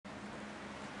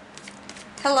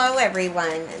Hello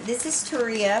everyone, this is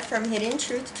Turia from Hidden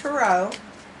Truth Tarot,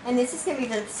 and this is going to be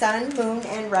the Sun, Moon,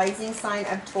 and Rising sign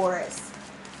of Taurus.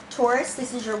 Taurus,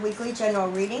 this is your weekly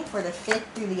general reading for the 5th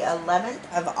through the 11th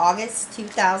of August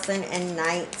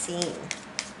 2019.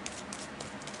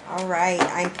 Alright,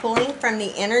 I'm pulling from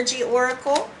the Energy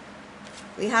Oracle.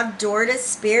 We have Door to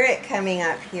Spirit coming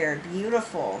up here,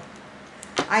 beautiful.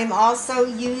 I'm also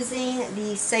using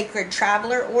the Sacred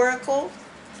Traveler Oracle.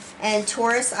 And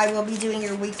Taurus, I will be doing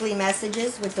your weekly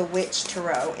messages with the Witch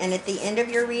Tarot. And at the end of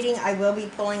your reading, I will be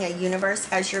pulling a Universe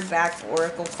Has Your Back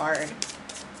Oracle card.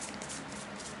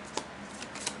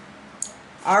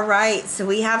 Alright, so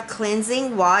we have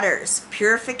Cleansing Waters.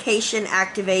 Purification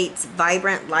activates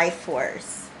vibrant life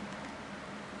force.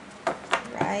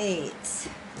 Right.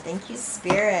 Thank you,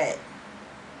 Spirit.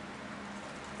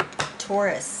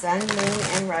 Taurus, Sun, Moon,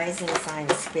 and Rising sign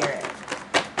Spirit.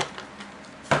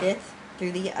 5th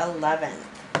through the 11th.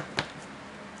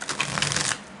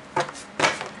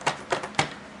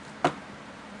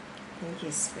 Thank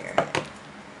you, Spirit.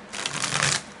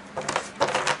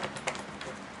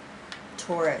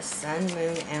 Taurus, Sun,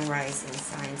 Moon, and Rising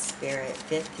sign Spirit,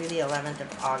 5th through the 11th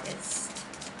of August.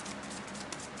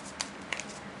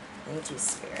 Thank you,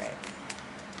 Spirit.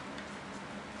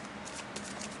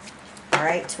 All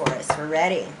right, Taurus, we're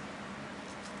ready.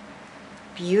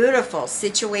 Beautiful.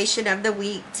 Situation of the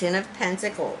week, 10 of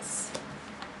Pentacles.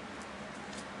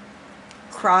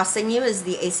 Crossing you is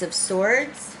the Ace of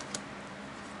Swords.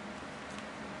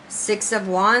 6 of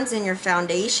Wands in your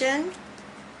foundation.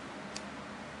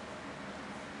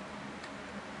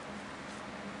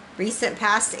 Recent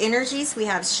past energies, we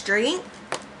have Strength.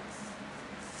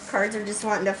 Cards are just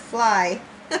wanting to fly.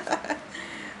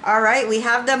 Alright, we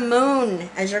have the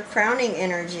Moon as your crowning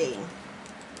energy.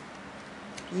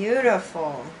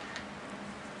 Beautiful.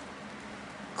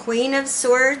 Queen of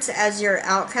Swords as your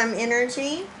outcome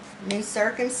energy. New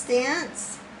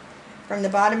circumstance. From the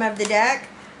bottom of the deck,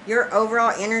 your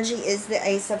overall energy is the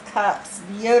Ace of Cups.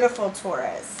 Beautiful,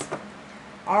 Taurus.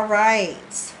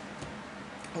 Alright.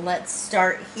 Let's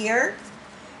start here.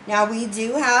 Now we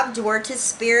do have Door to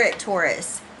Spirit,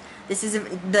 Taurus. This is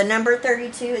the number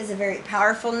 32 is a very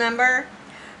powerful number.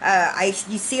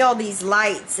 You see all these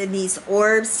lights and these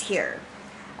orbs here.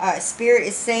 Spirit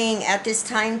is saying at this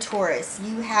time, Taurus,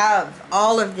 you have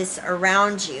all of this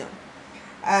around you.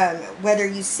 Whether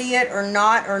you see it or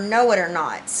not, or know it or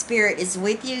not, Spirit is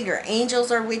with you. Your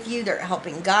angels are with you. They're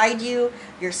helping guide you.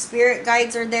 Your spirit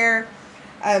guides are there.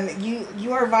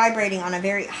 You are vibrating on a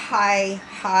very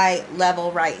high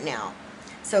level right now.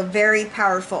 So very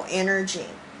powerful energy.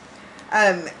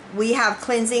 We have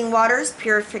Cleansing Waters.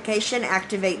 Purification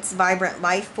activates vibrant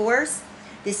life force.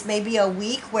 This may be a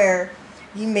week where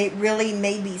you may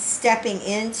be stepping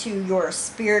into your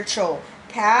spiritual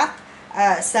path.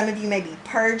 Some of you may be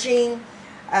purging,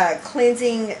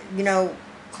 cleansing,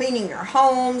 cleaning your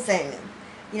homes and,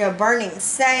 burning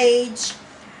sage.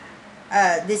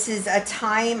 This is a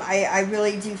time, I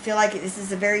really do feel like this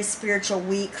is a very spiritual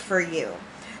week for you.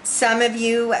 Some of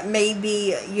you may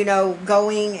be,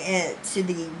 going to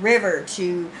the river,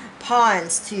 to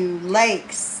ponds, to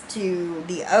lakes, to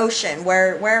the ocean,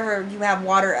 wherever you have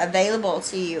water available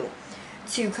to you,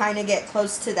 to kind of get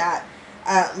close to that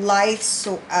life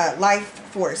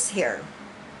force here.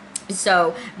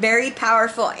 So very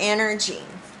powerful energy.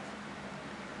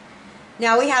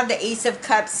 Now we have the Ace of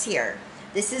Cups here.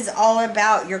 This is all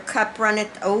about your cup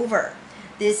runneth over.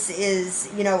 This is,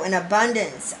 an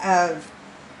abundance of,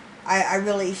 I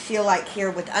really feel like here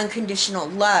with unconditional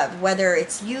love, whether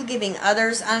it's you giving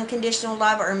others unconditional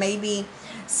love or maybe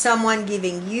someone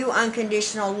giving you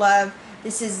unconditional love.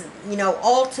 This is,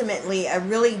 ultimately a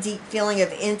really deep feeling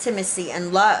of intimacy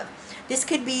and love. This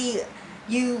could be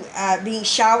you being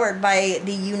showered by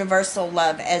the universal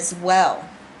love as well.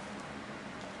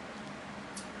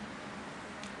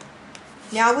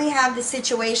 Now we have the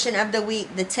situation of the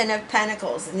week, the 10 of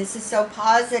Pentacles, and this is so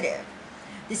positive.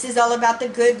 This is all about the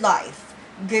good life,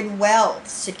 good wealth,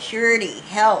 security,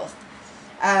 health.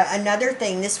 Another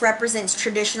thing, this represents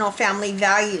traditional family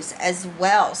values as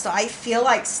well. So I feel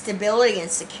like stability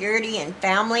and security and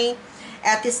family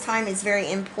at this time is very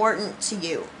important to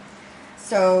you.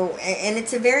 So, and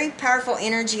it's a very powerful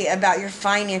energy about your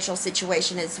financial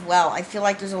situation as well. I feel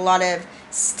like there's a lot of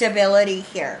stability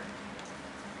here.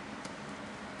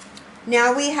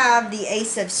 Now we have the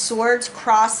Ace of Swords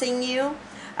crossing you.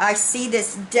 I see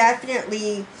this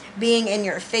definitely being in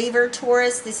your favor,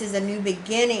 Taurus. This is a new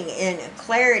beginning in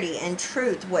clarity and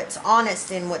truth, what's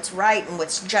honest and what's right and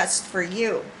what's just for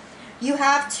you. You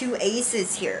have 2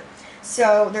 aces here.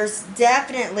 So there's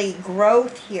definitely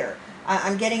growth here.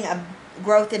 I'm getting a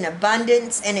growth in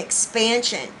abundance and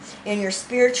expansion in your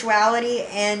spirituality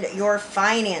and your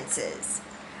finances.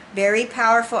 Very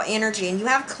powerful energy, and you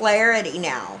have clarity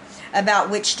now about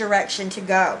which direction to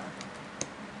go.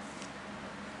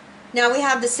 Now we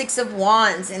have the Six of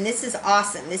Wands, and this is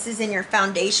awesome. This is in your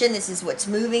foundation. This is what's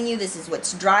moving you. This is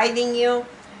what's driving you.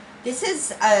 This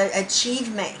is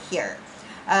achievement here.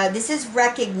 This is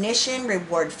recognition,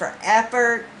 reward for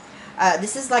effort.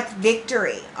 This is like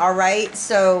victory, all right?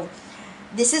 So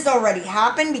this has already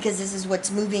happened because this is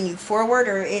what's moving you forward,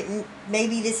 or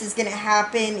maybe this is going to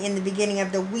happen in the beginning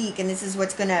of the week, and this is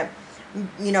what's going to,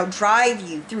 you know, drive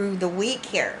you through the week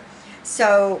here.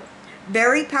 So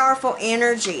very powerful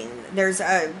energy. There's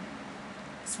a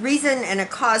reason and a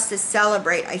cause to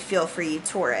celebrate, I feel, for you,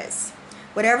 Taurus.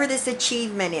 Whatever this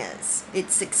achievement is,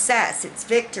 it's success, it's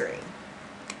victory.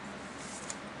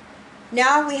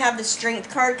 Now we have the Strength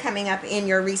card coming up in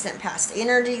your recent past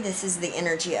energy. This is the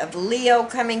energy of Leo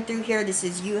coming through here. This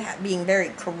is you being very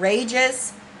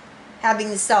courageous, having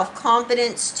the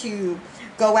self-confidence to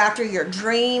go after your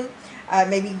dream,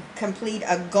 maybe complete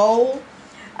a goal,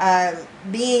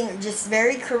 being just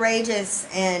very courageous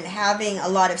and having a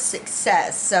lot of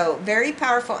success. So very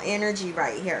powerful energy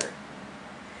right here.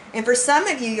 And for some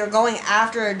of you, you're going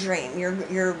after a dream.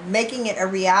 You're making it a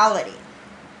reality.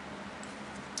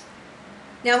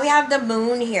 Now we have the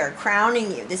Moon here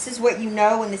crowning you. This is what you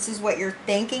know, and this is what you're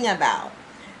thinking about.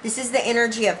 This is the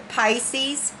energy of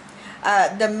Pisces.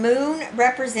 The Moon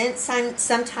represents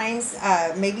sometimes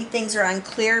maybe things are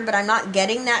unclear, but I'm not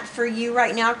getting that for you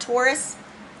right now, Taurus,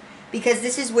 because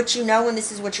this is what you know and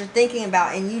this is what you're thinking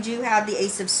about. And you do have the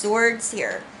Ace of Swords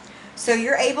here. So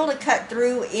you're able to cut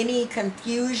through any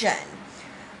confusion.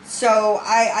 So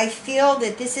I feel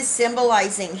that this is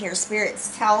symbolizing here,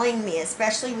 Spirit's telling me,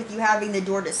 especially with you having the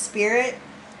door to Spirit,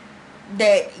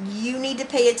 that you need to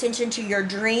pay attention to your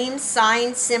dreams,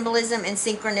 signs, symbolism, and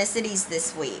synchronicities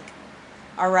this week.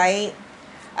 All right?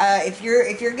 If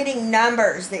you're getting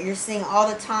numbers that you're seeing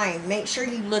all the time, make sure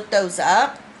you look those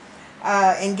up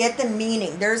and get the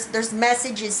meaning. There's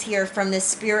messages here from the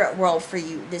spirit world for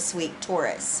you this week,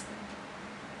 Taurus.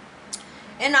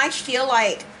 And I feel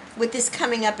like with this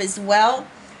coming up as well,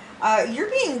 you're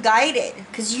being guided,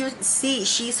 because you see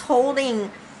she's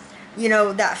holding, you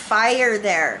know, that fire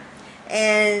there,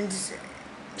 and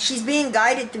she's being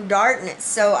guided through darkness.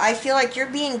 So I feel like you're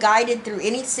being guided through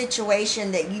any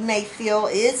situation that you may feel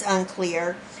is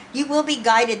unclear. You will be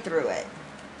guided through it.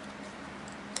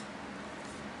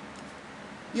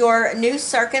 Your new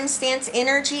circumstance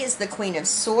energy is the Queen of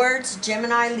Swords,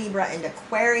 Gemini, Libra, and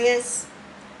Aquarius.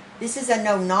 This is a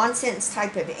no-nonsense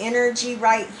type of energy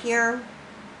right here.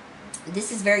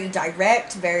 This is very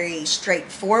direct, very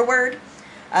straightforward,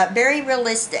 very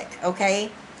realistic,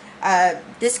 okay?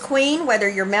 This queen, whether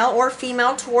you're male or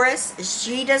female Taurus,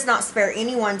 she does not spare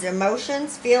anyone's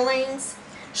emotions, feelings.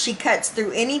 She cuts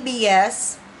through any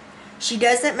BS. She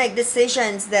doesn't make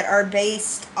decisions that are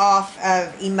based off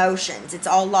of emotions. It's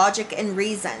all logic and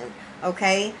reason,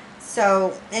 okay?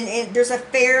 So, and there's a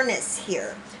fairness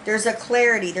here. There's a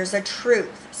clarity. There's a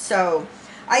truth. So,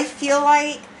 I feel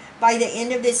like by the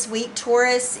end of this week,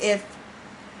 Taurus, if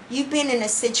you've been in a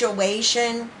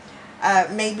situation,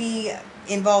 maybe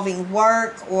involving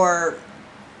work or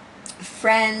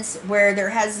friends, where there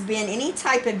has been any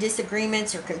type of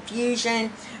disagreements or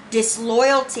confusion,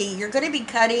 disloyalty, you're going to be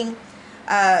cutting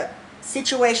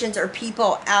situations or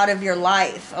people out of your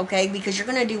life, okay? Because you're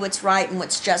going to do what's right and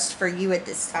what's just for you at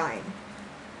this time.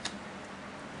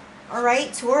 All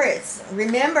right, Taurus,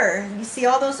 remember, you see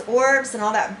all those orbs and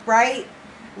all that bright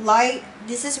light?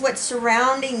 This is what's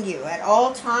surrounding you at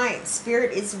all times.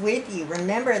 Spirit is with you.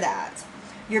 Remember that.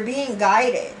 You're being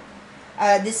guided.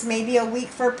 This may be a week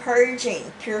for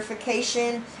purging.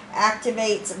 Purification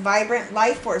activates vibrant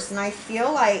life force. And I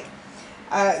feel like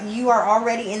you are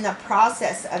already in the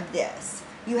process of this.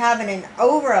 You have an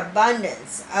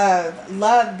overabundance of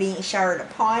love being showered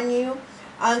upon you.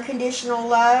 Unconditional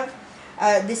love.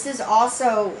 This is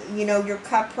also, you know, your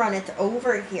cup runneth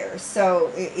over here.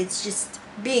 So it's just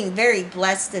being very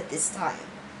blessed at this time.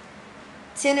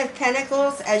 Ten of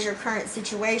Pentacles as your current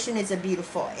situation is a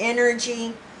beautiful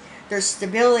energy. There's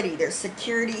stability, there's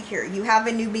security here. You have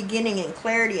a new beginning and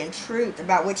clarity and truth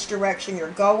about which direction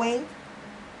you're going.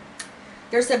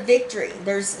 There's a victory.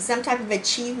 There's some type of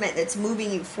achievement that's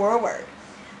moving you forward.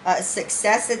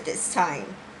 Success at this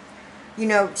time. You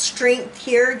know, strength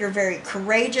here. You're very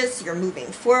courageous. You're moving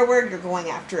forward. You're going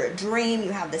after a dream.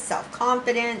 You have the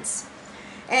self-confidence.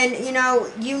 And, you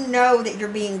know that you're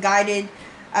being guided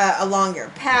along your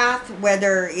path,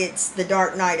 whether it's the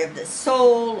dark night of the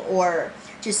soul or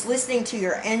Just listening to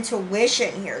your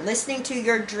intuition here, listening to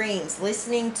your dreams,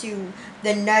 listening to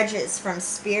the nudges from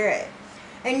Spirit.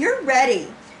 And you're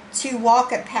ready to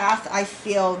walk a path, I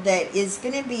feel, that is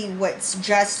going to be what's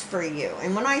just for you.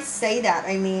 And when I say that,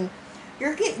 I mean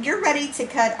you're ready to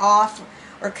cut off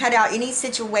or cut out any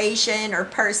situation or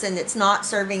person that's not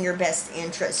serving your best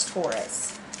interest,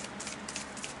 Taurus.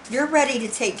 You're ready to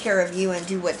take care of you and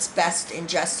do what's best and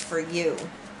just for you.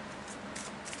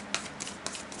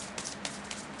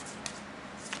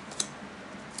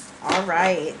 All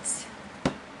right.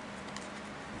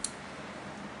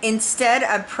 Instead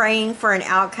of praying for an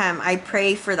outcome, I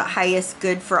pray for the highest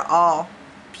good for all.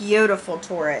 Beautiful,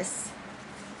 Taurus.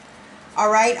 All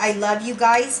right, I love you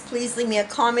guys. Please leave me a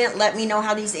comment. Let me know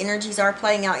how these energies are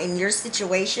playing out in your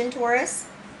situation, Taurus.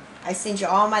 I send you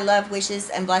all my love, wishes,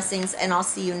 and blessings, and I'll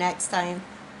see you next time.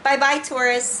 Bye-bye,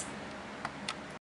 Taurus.